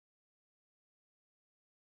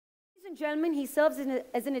and gentlemen, he serves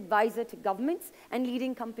as an advisor to governments and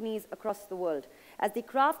leading companies across the world as they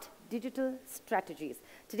craft digital strategies.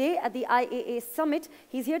 Today at the IAA Summit,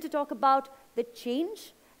 he's here to talk about the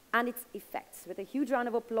change and its effects. With a huge round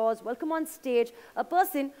of applause, welcome on stage a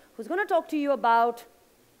person who's going to talk to you about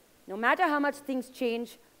no matter how much things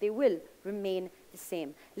change, they will remain the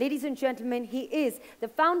same. Ladies and gentlemen, he is the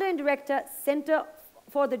founder and director, Center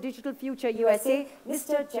for the Digital Future USA,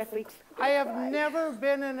 Mr. Jeffery Cole. I have never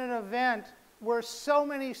been in an event where so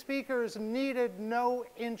many speakers needed no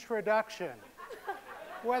introduction.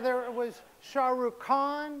 Whether it was Shah Rukh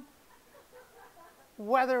Khan,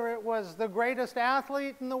 whether it was the greatest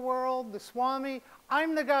athlete in the world, the Swami,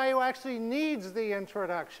 I'm the guy who actually needs the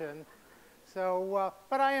introduction. So,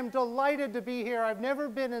 but I am delighted to be here. I've never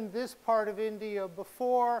been in this part of India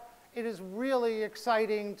before. It is really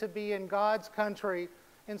exciting to be in God's country.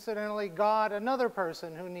 Incidentally, God, another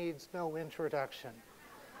person who needs no introduction.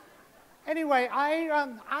 Anyway,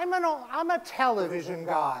 I'm a television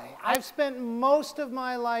guy. I've spent most of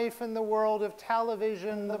my life in the world of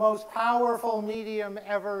television, the most powerful medium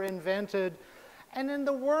ever invented. And in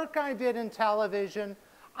the work I did in television,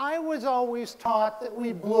 I was always taught that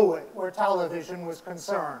we blew it where television was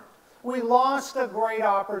concerned. We lost a great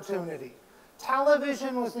opportunity.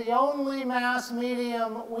 Television was the only mass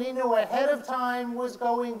medium we knew ahead of time was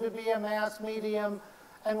going to be a mass medium.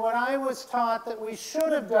 And what I was taught that we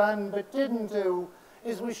should have done but didn't do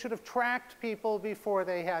is we should have tracked people before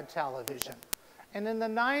they had television. And in the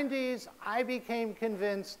 90s, I became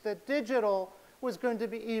convinced that digital was going to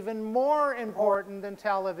be even more important than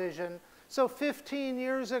television. So 15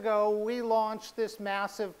 years ago, we launched this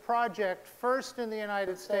massive project, first in the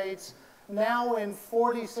United States, now in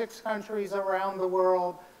 46 countries around the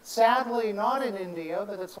world. Sadly, not in India,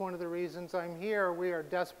 but that's one of the reasons I'm here. We are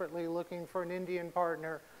desperately looking for an Indian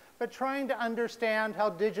partner, but trying to understand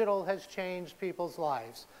how digital has changed people's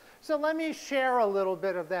lives. So let me share a little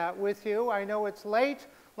bit of that with you. I know it's late.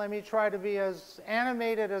 Let me try to be as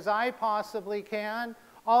animated as I possibly can.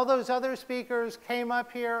 All those other speakers came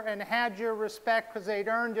up here and had your respect because they'd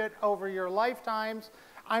earned it over your lifetimes.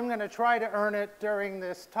 I'm going to try to earn it during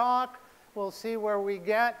this talk. We'll see where we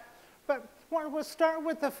get. But we'll start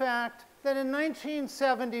with the fact that in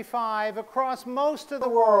 1975, across most of the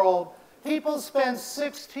world, people spent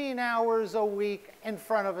 16 hours a week in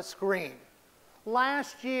front of a screen.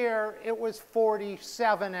 Last year, it was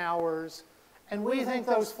 47 hours, and we think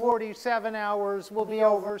those 47 hours will be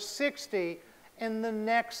over 60 in the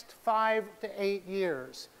next 5 to 8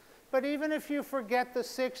 years. But even if you forget the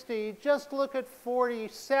 60, just look at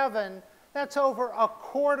 47, that's over a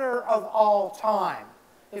quarter of all time.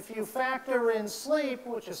 If you factor in sleep,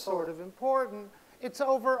 which is sort of important, it's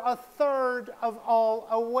over a third of all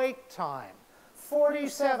awake time.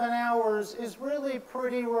 47 hours is really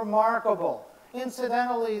pretty remarkable.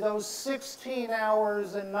 Incidentally, those 16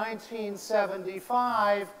 hours in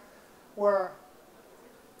 1975 were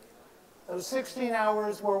Those 16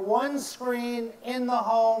 hours were one screen in the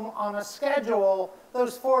home on a schedule.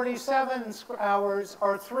 Those 47 hours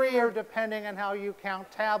are 3, or depending on how you count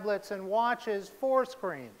tablets and watches, 4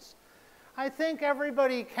 screens. I think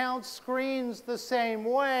everybody counts screens the same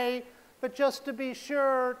way, but just to be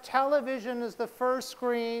sure, television is the first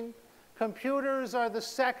screen, computers are the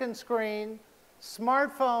second screen,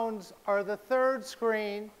 smartphones are the third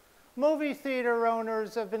screen. Movie theater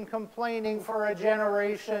owners have been complaining for a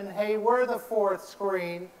generation, hey, we're the 4th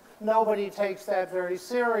screen. Nobody takes that very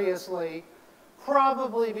seriously,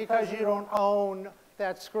 probably because you don't own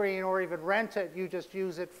that screen or even rent it. You just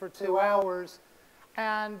use it for 2 hours.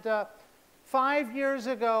 And 5 years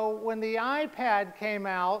ago, when the iPad came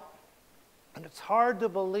out, and it's hard to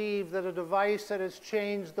believe that a device that has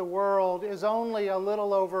changed the world is only a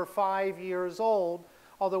little over 5 years old,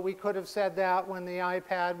 although we could have said that when the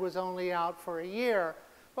iPad was only out for a year.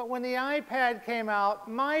 But when the iPad came out,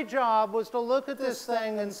 my job was to look at this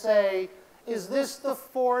thing and say, is this the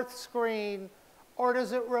 4th screen, or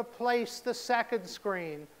does it replace the 2nd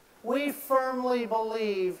screen? We firmly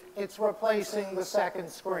believe it's replacing the 2nd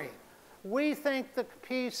screen. We think the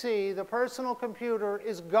PC, the personal computer,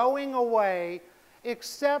 is going away,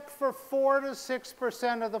 except for 4 to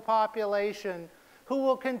 6% of the population who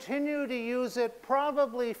will continue to use it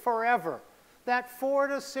probably forever. That 4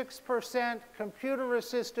 to 6%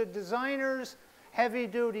 computer-assisted designers,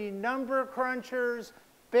 heavy-duty number crunchers,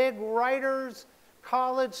 big writers,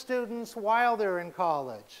 college students while they're in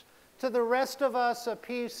college. To the rest of us, a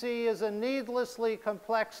PC is a needlessly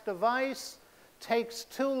complex device, takes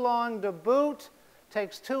too long to boot,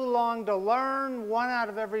 takes too long to learn. 1 out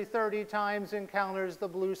of every 30 times encounters the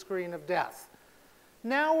blue screen of death.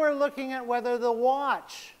 Now we're looking at whether the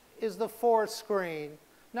watch is the fourth screen.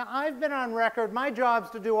 Now, I've been on record. My job's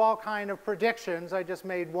to do all kind of predictions. I just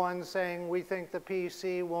made one saying we think the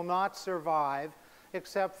PC will not survive,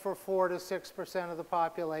 except for 4 to 6% of the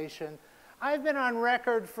population. I've been on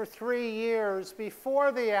record for 3 years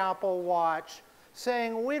before the Apple Watch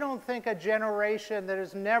saying we don't think a generation that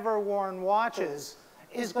has never worn watches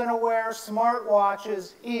is going to wear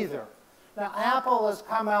smartwatches either. Now, Apple has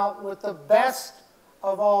come out with the best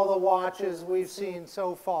of all the watches we've seen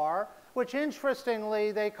so far, which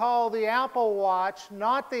interestingly they call the Apple Watch,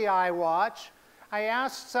 not the iWatch. I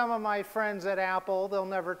asked some of my friends at Apple, they'll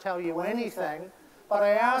never tell you anything, but I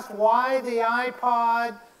asked why the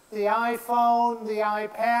iPod, the iPhone, the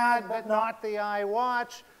iPad, but not the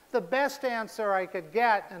iWatch. The best answer I could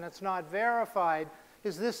get, and it's not verified,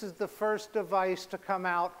 is this is the first device to come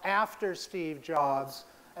out after Steve Jobs,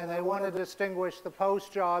 and they want to distinguish the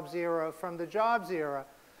post-Jobs era from the Jobs era.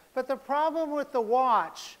 But the problem with the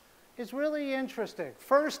watch is really interesting.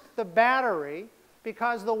 First, the battery.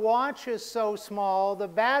 Because the watch is so small, the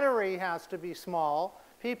battery has to be small.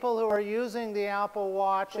 People who are using the Apple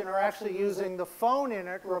Watch and are actually using the phone in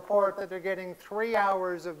it report that they're getting 3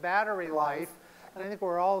 hours of battery life. And I think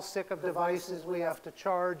we're all sick of devices we have to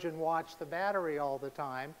charge and watch the battery all the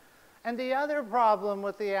time. And the other problem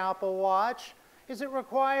with the Apple Watch is it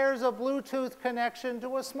requires a Bluetooth connection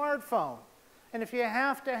to a smartphone. And if you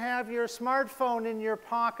have to have your smartphone in your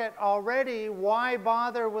pocket already, why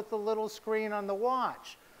bother with the little screen on the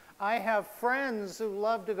watch? I have friends who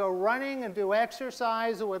love to go running and do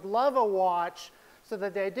exercise who would love a watch so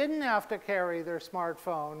that they didn't have to carry their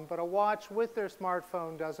smartphone, but a watch with their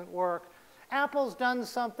smartphone doesn't work. Apple's done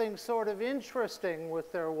something sort of interesting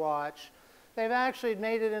with their watch. They've actually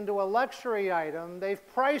made it into a luxury item. They've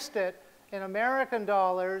priced it in American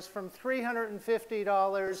dollars from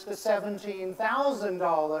 $350 to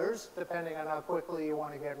 $17,000, depending on how quickly you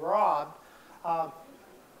want to get robbed.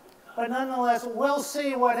 But nonetheless, we'll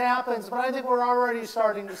see what happens. But I think we're already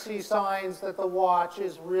starting to see signs that the watch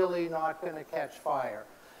is really not going to catch fire.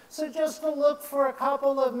 So just to look for a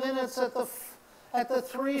couple of minutes at the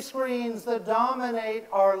 3 screens that dominate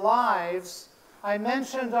our lives, I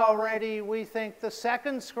mentioned already we think the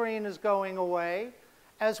second screen is going away.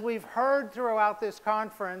 As we've heard throughout this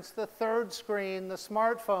conference, the third screen, the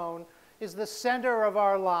smartphone, is the center of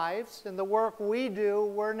our lives. In the work we do,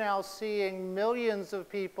 we're now seeing millions of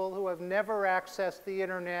people who have never accessed the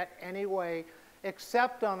internet anyway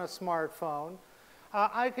except on a smartphone.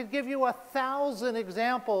 I could give you 1,000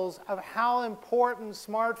 examples of how important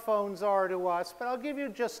smartphones are to us, but I'll give you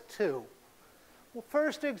just 2. Well,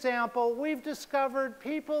 first example, we've discovered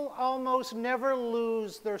people almost never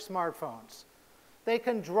lose their smartphones. They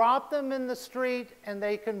can drop them in the street and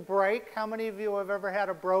they can break. How many of you have ever had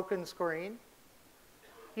a broken screen?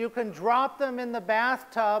 You can drop them in the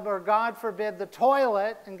bathtub or, God forbid, the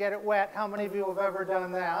toilet and get it wet. How many of you have ever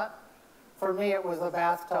done that? For me, it was the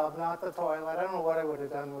bathtub, not the toilet. I don't know what I would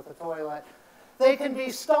have done with the toilet. They can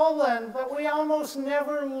be stolen, but we almost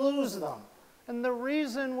never lose them. And the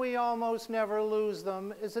reason we almost never lose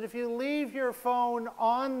them is that if you leave your phone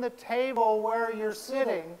on the table where you're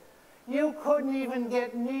sitting, you couldn't even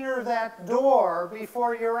get near that door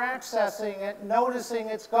before you're accessing it, noticing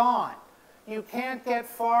it's gone. You can't get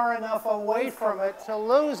far enough away from it to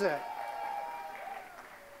lose it.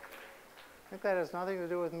 I think that has nothing to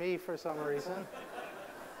do with me for some reason.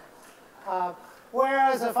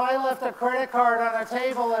 Whereas if I left a credit card on a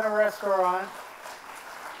table in a restaurant,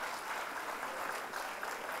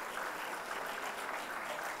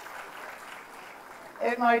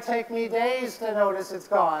 it might take me days to notice it's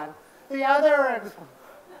gone. The other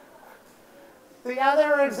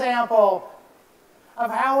example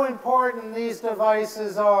of how important these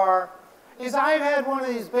devices are is I've had one of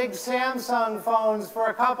these big Samsung phones for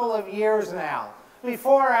a couple of years now,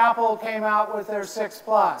 before Apple came out with their 6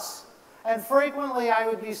 Plus. And frequently I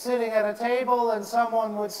would be sitting at a table and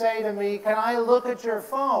someone would say to me, "Can I look at your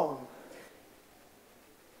phone?"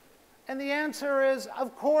 And the answer is,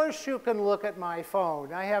 of course you can look at my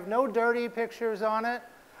phone. I have no dirty pictures on it.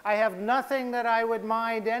 I have nothing that I would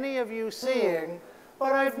mind any of you seeing.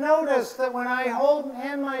 But I've noticed that when I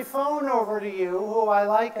hand my phone over to you, who I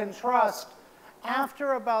like and trust,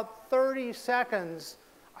 after about 30 seconds,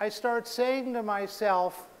 I start saying to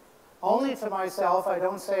myself, only to myself, I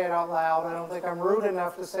don't say it out loud, I don't think I'm rude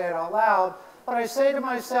enough to say it out loud, but I say to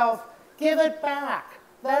myself, give it back.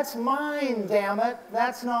 That's mine, damn it.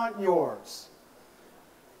 That's not yours.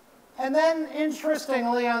 And then,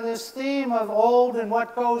 interestingly, on this theme of old and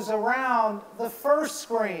what goes around, the first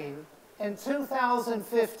screen in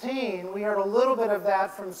 2015, we heard a little bit of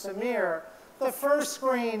that from Samir, The first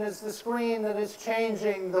screen is the screen that is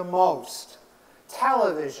changing the most,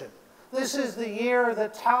 television. This is the year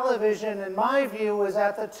that television, in my view, is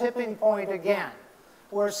at the tipping point again.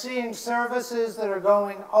 We're seeing services that are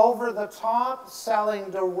going over the top,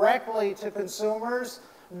 selling directly to consumers,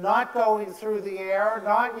 not going through the air,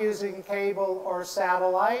 not using cable or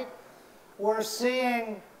satellite. We're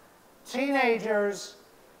seeing teenagers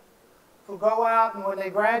who go out and when they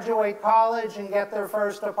graduate college and get their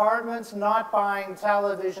first apartments, not buying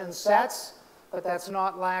television sets, but that's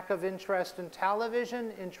not lack of interest in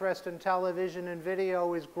television. Interest in television and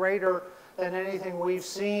video is greater than anything we've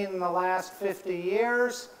seen in the last 50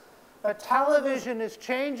 years. But television is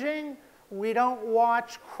changing. We don't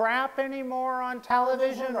watch crap anymore on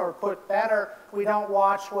television, or put better, we don't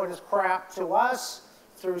watch what is crap to us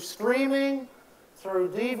through streaming, through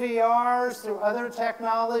DVRs, through other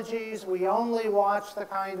technologies. We only watch the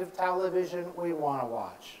kind of television we want to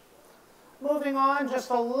watch. Moving on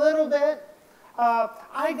just a little bit,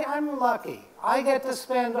 I'm lucky. I get to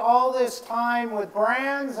spend all this time with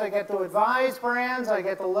brands. I get to advise brands. I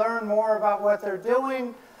get to learn more about what they're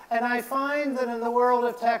doing. And I find that in the world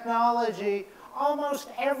of technology, almost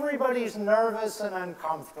everybody's nervous and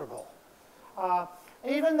uncomfortable.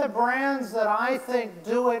 Even the brands that I think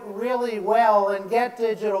do it really well and get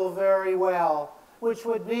digital very well, which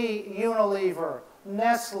would be Unilever,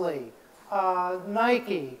 Nestle,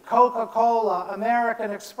 Nike, Coca-Cola, American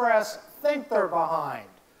Express, think they're behind.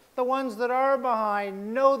 The ones that are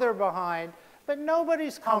behind know they're behind, but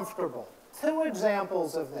nobody's comfortable. Two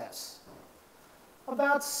examples of this.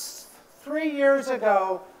 About 3 years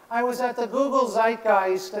ago, I was at the Google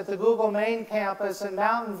Zeitgeist at the Google main campus in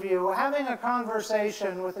Mountain View having a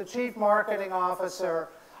conversation with the chief marketing officer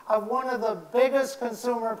of one of the biggest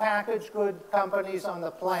consumer packaged good companies on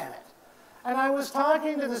the planet. And I was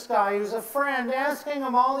talking to this guy who's a friend, asking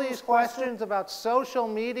him all these questions about social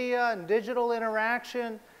media and digital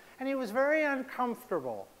interaction, and he was very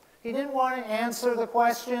uncomfortable. He didn't want to answer the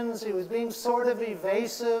questions. He was being sort of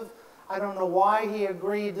evasive. I don't know why he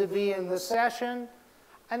agreed to be in the session.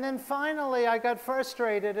 And then finally, I got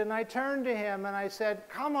frustrated, and I turned to him and I said,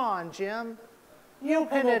 "Come on, Jim, you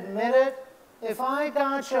can admit it. If I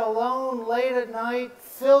got you alone late at night,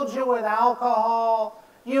 filled you with alcohol,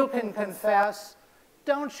 you can confess.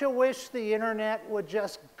 Don't you wish the internet would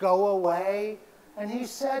just go away?" And he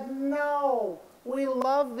said, "No, we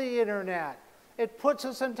love the internet. It puts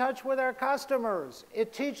us in touch with our customers.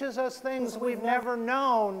 It teaches us things we've never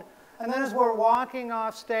known." And then as we're walking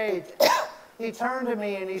off stage, he turned to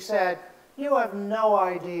me and he said, "You have no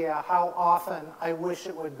idea how often I wish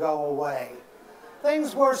it would go away."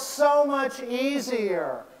 Things were so much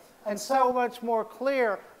easier and so much more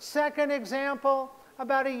clear. Second example,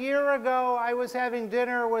 about a year ago, I was having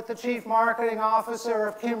dinner with the chief marketing officer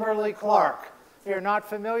of Kimberly-Clark. If you're not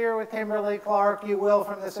familiar with Kimberly-Clark, you will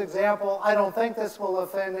from this example. I don't think this will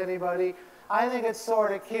offend anybody. I think it's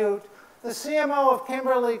sort of cute. The CMO of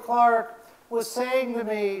Kimberly-Clark was saying to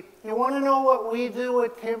me, "You want to know what we do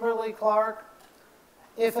at Kimberly-Clark?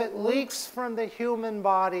 If it leaks from the human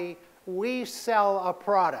body, we sell a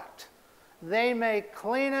product. They make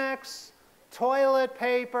Kleenex, toilet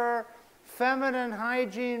paper, feminine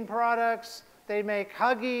hygiene products. They make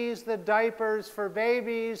Huggies, the diapers for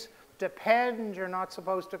babies, Depend, you're not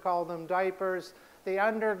supposed to call them diapers, the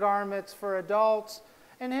undergarments for adults."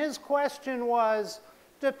 And his question was,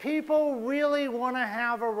 do people really want to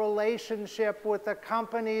have a relationship with the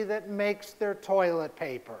company that makes their toilet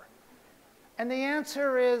paper? And the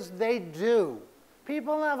answer is they do.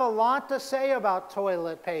 People have a lot to say about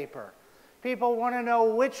toilet paper. People want to know,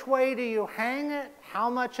 which way do you hang it? How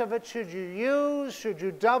much of it should you use? Should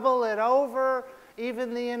you double it over?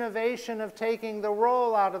 Even the innovation of taking the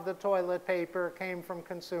roll out of the toilet paper came from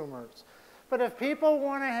consumers. But if people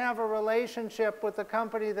want to have a relationship with the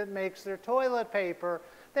company that makes their toilet paper,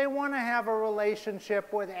 they want to have a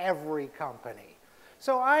relationship with every company.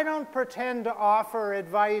 So I don't pretend to offer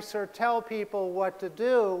advice or tell people what to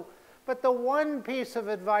do, but the one piece of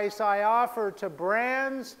advice I offer to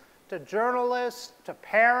brands, to journalists, to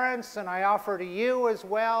parents, and I offer to you as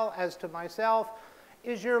well as to myself,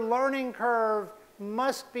 is your learning curve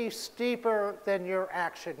must be steeper than your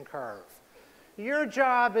action curve. Your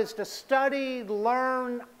job is to study,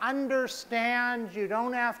 learn, understand. You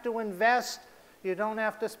don't have to invest. You don't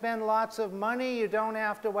have to spend lots of money. You don't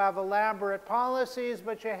have to have elaborate policies,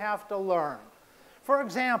 but you have to learn. For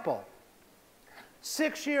example,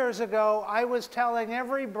 6 years ago, I was telling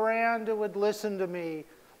every brand who would listen to me,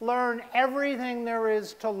 learn everything there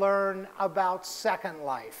is to learn about Second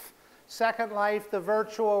Life. Second Life, the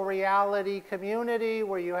virtual reality community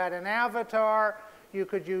where you had an avatar. You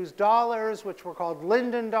could use dollars, which were called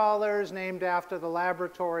Linden dollars, named after the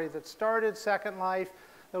laboratory that started Second Life.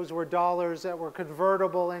 Those were dollars that were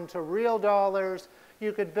convertible into real dollars.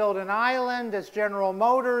 You could build an island, as General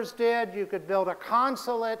Motors did. You could build a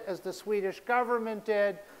consulate, as the Swedish government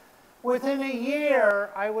did. Within a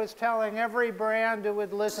year, I was telling every brand who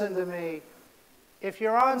would listen to me, if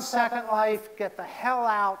you're on Second Life, get the hell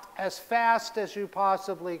out as fast as you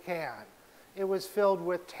possibly can. It was filled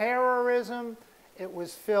with terrorism. It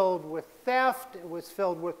was filled with theft. It was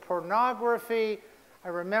filled with pornography. I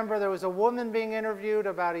remember there was a woman being interviewed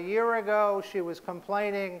about a year ago. She was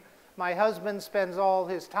complaining, my husband spends all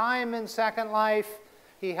his time in Second Life.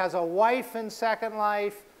 He has a wife in Second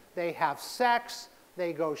Life. They have sex.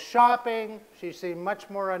 They go shopping. She seemed much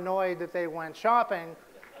more annoyed that they went shopping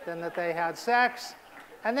than that they had sex.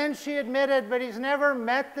 And then she admitted, but he's never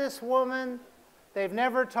met this woman. They've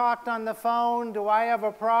never talked on the phone. Do I have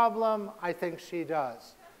a problem? I think she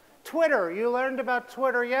does. Twitter, you learned about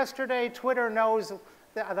Twitter yesterday. Twitter knows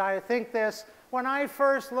that I think this. When I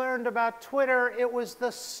first learned about Twitter, it was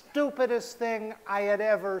the stupidest thing I had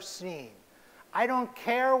ever seen. I don't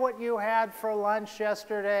care what you had for lunch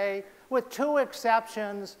yesterday, with two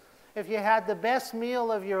exceptions. If you had the best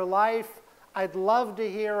meal of your life, I'd love to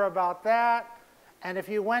hear about that. And if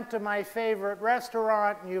you went to my favorite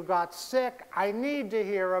restaurant and you got sick, I need to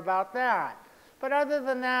hear about that. But other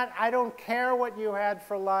than that, I don't care what you had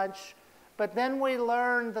for lunch. But then we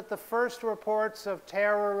learned that the first reports of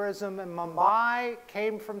terrorism in Mumbai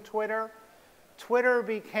came from Twitter. Twitter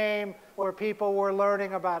became where people were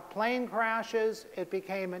learning about plane crashes. It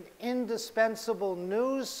became an indispensable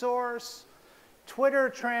news source. Twitter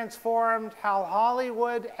transformed how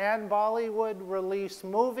Hollywood and Bollywood release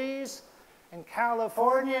movies. In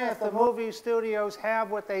California, if the movie studios have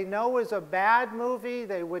what they know is a bad movie,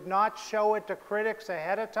 they would not show it to critics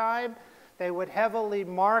ahead of time. They would heavily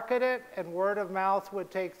market it, and word of mouth would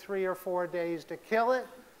take 3 or 4 days to kill it.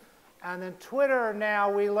 And in Twitter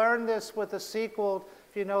now, we learned this with the sequel,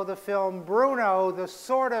 if you know the film Bruno, the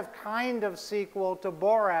sort of kind of sequel to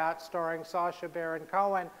Borat, starring Sacha Baron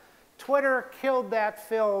Cohen. Twitter killed that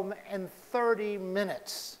film in 30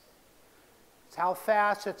 minutes. It's how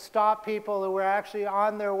fast it stopped people who were actually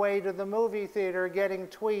on their way to the movie theater getting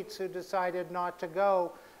tweets who decided not to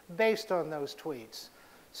go based on those tweets.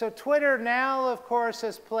 So Twitter now, of course,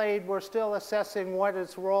 has played, we're still assessing what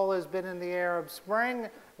its role has been in the Arab Spring.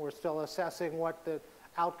 We're still assessing what the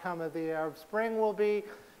outcome of the Arab Spring will be.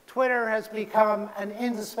 Twitter has become an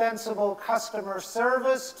indispensable customer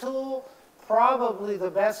service tool, probably the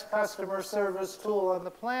best customer service tool on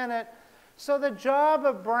the planet. So the job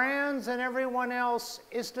of brands and everyone else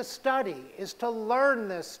is to study, is to learn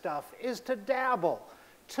this stuff, is to dabble.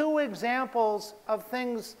 2 examples of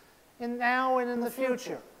things in now and in the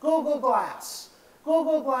future. Google Glass.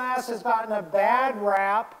 Google Glass has gotten a bad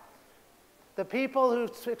rap. The people who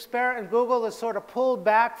experiment, Google has sort of pulled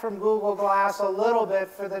back from Google Glass a little bit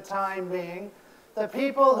for the time being. The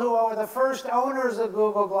people who were the first owners of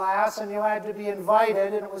Google Glass, and you had to be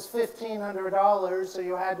invited, and it was $1,500, so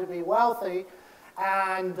you had to be wealthy,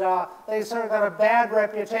 and they sort of got a bad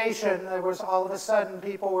reputation. There was all of a sudden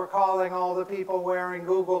people were calling all the people wearing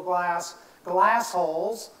Google Glass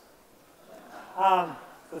glassholes,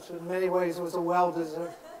 which in many ways was a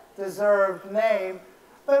well-deserved name.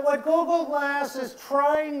 But what Google Glass is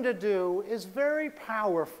trying to do is very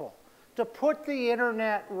powerful, to put the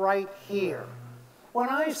internet right here. When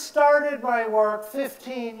I started my work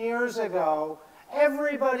 15 years ago,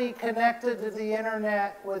 everybody connected to the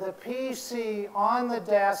internet with a PC on the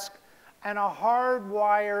desk and a hard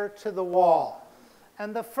wire to the wall.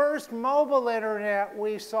 And the first mobile internet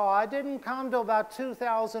we saw didn't come till about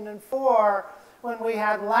 2004, when we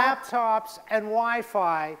had laptops and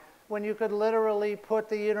Wi-Fi, when you could literally put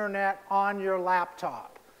the internet on your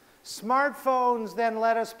laptop. Smartphones then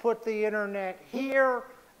let us put the internet here,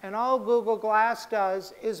 and all Google Glass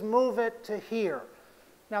does is move it to here.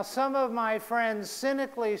 Now, some of my friends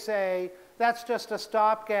cynically say that's just a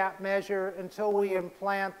stopgap measure until we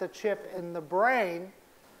implant the chip in the brain.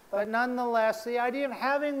 But nonetheless, the idea of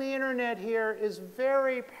having the internet here is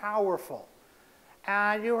very powerful.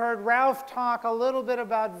 And you heard Ralph talk a little bit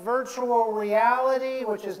about virtual reality,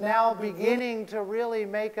 which is now beginning to really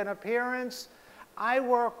make an appearance. I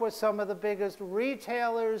work with some of the biggest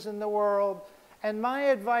retailers in the world, and my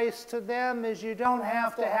advice to them is you don't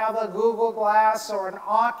have to have a Google Glass or an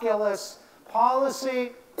Oculus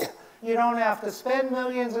policy. You don't have to spend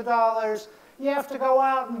millions of dollars. You have to go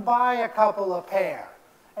out and buy a couple of pair.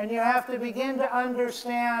 And you have to begin to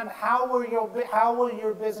understand how will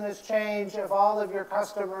your business change if all of your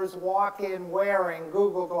customers walk in wearing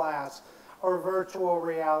Google Glass or virtual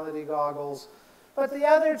reality goggles. But the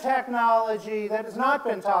other technology that has not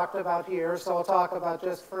been talked about here, so I'll talk about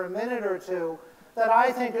just for a minute or two, that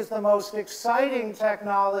I think is the most exciting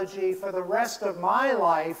technology for the rest of my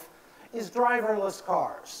life is driverless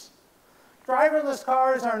cars. Driverless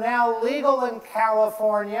cars are now legal in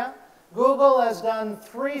California. Google has done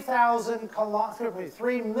 3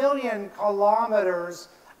 million kilometers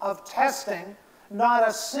of testing. Not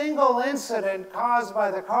a single incident caused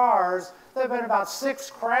by the cars. There have been about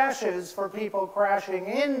 6 crashes for people crashing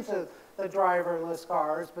into the driverless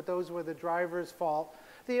cars, but those were the driver's fault.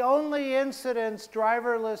 The only incidents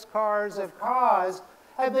driverless cars have caused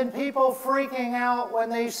have been people freaking out when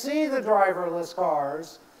they see the driverless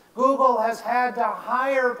cars. Google has had to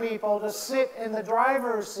hire people to sit in the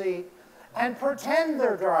driver's seat and pretend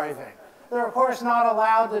they're driving. They're, of course, not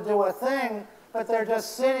allowed to do a thing, but they're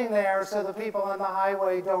just sitting there so the people on the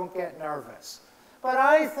highway don't get nervous. But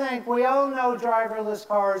I think we all know driverless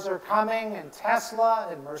cars are coming, and Tesla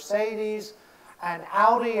and Mercedes and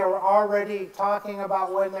Audi are already talking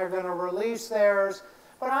about when they're going to release theirs.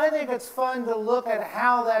 But I think it's fun to look at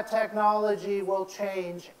how that technology will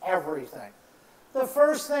change everything. The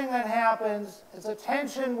first thing that happens is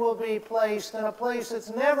attention will be placed in a place that's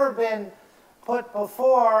never been put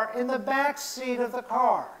before, in the back seat of the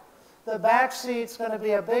car. The back seat's going to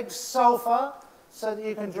be a big sofa so that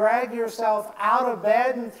you can drag yourself out of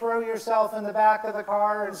bed and throw yourself in the back of the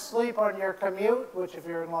car and sleep on your commute, which if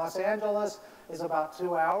you're in Los Angeles is about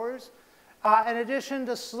 2 hours. In addition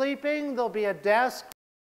to sleeping, there'll be a desk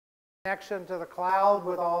connection to the cloud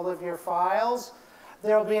with all of your files.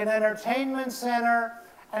 There'll be an entertainment center.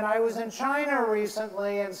 And I was in China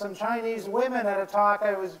recently, and some Chinese women at a talk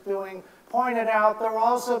I was doing pointed out there will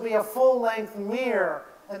also be a full-length mirror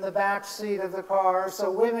in the back seat of the car so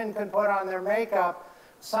women can put on their makeup.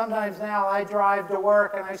 Sometimes now I drive to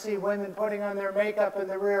work and I see women putting on their makeup in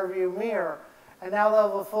the rear-view mirror, and now they'll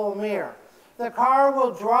have a full mirror. The car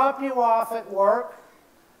will drop you off at work.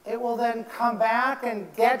 It will then come back and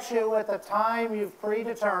get you at the time you've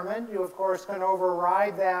predetermined. You, of course, can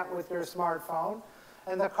override that with your smartphone.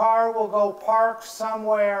 And the car will go park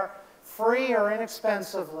somewhere free or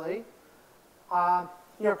inexpensively.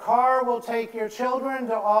 Your car will take your children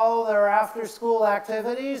to all their after-school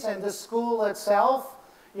activities and to school itself.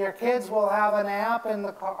 Your kids will have an app in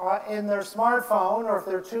their smartphone, or if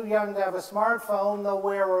they're too young to have a smartphone, they'll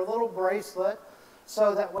wear a little bracelet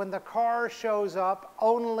so that when the car shows up,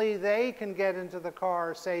 only they can get into the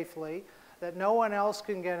car safely, that no one else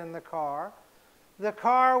can get in the car. The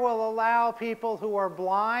car will allow people who are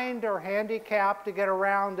blind or handicapped to get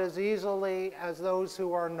around as easily as those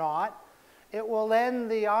who are not. It will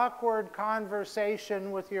end the awkward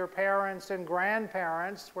conversation with your parents and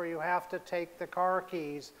grandparents where you have to take the car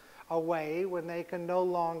keys away when they can no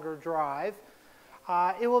longer drive.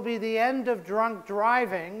 It will be the end of drunk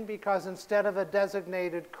driving because instead of a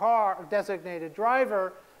designated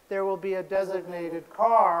driver, there will be a designated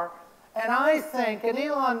car. And I think, and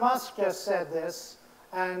Elon Musk just said this,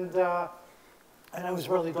 and I was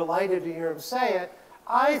really delighted to hear him say it,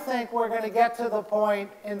 I think we're going to get to the point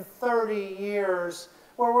in 30 years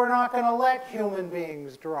where we're not going to let human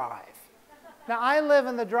beings drive. Now, I live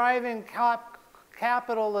in the driving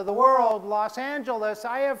capital of the world, Los Angeles.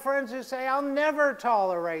 I have friends who say, I'll never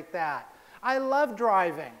tolerate that. I love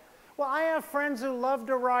driving. Well, I have friends who love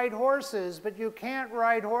to ride horses, but you can't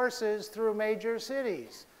ride horses through major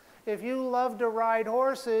cities. If you love to ride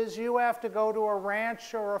horses, you have to go to a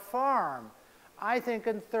ranch or a farm. I think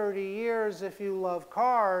in 30 years, if you love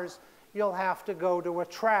cars, you'll have to go to a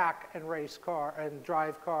track and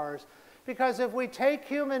drive cars. Because if we take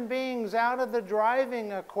human beings out of the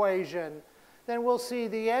driving equation, then we'll see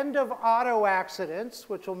the end of auto accidents,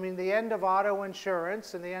 which will mean the end of auto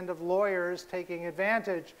insurance and the end of lawyers taking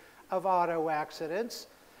advantage of auto accidents.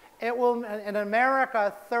 It will, in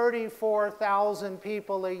America, 34,000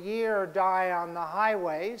 people a year die on the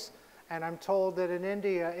highways. And I'm told that in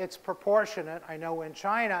India, it's proportionate. I know in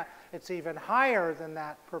China, it's even higher than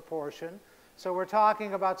that proportion. So we're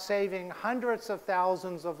talking about saving hundreds of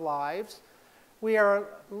thousands of lives. We are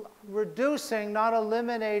reducing, not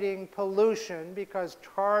eliminating pollution, because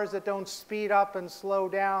cars that don't speed up and slow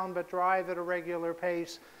down but drive at a regular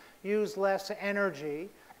pace use less energy.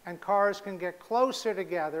 And cars can get closer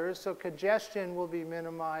together, so congestion will be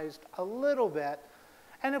minimized a little bit.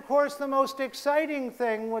 And of course, the most exciting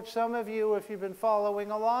thing, which some of you, if you've been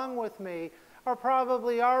following along with me, are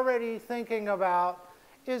probably already thinking about,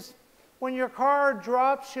 is when your car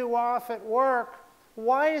drops you off at work,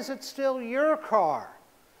 why is it still your car?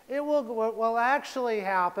 What will actually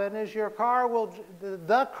happen is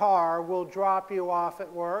the car will drop you off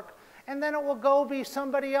at work, and then it will go be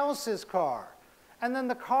somebody else's car. And then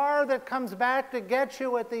the car that comes back to get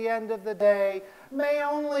you at the end of the day may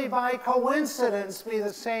only by coincidence be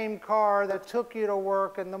the same car that took you to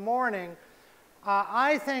work in the morning.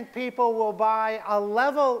 I think people will buy a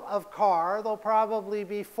level of car. There'll probably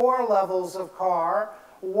be 4 levels of car.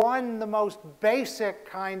 One, the most basic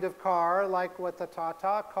kind of car, like what the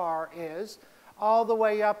Tata car is, all the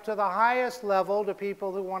way up to the highest level to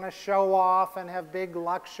people who want to show off and have big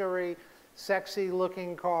luxury,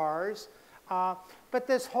 sexy-looking cars. But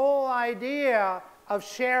this whole idea of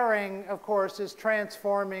sharing, of course, is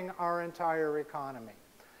transforming our entire economy.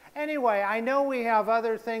 Anyway, I know we have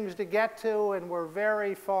other things to get to, and we're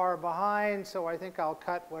very far behind, so I think I'll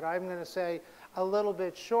cut what I'm going to say a little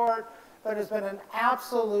bit short. But it's been an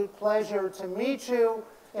absolute pleasure to meet you.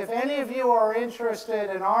 If any of you are interested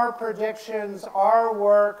in our predictions, our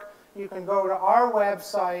work, you can go to our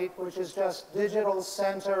website, which is just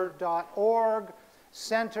digitalcenter.org.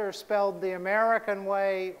 Center spelled the American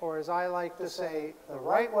way, or as I like to say, the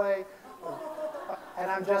right way. And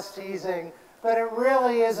I'm just teasing. But it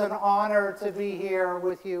really is an honor to be here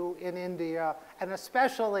with you in India, and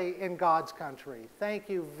especially in God's country. Thank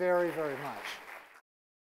you very, very much.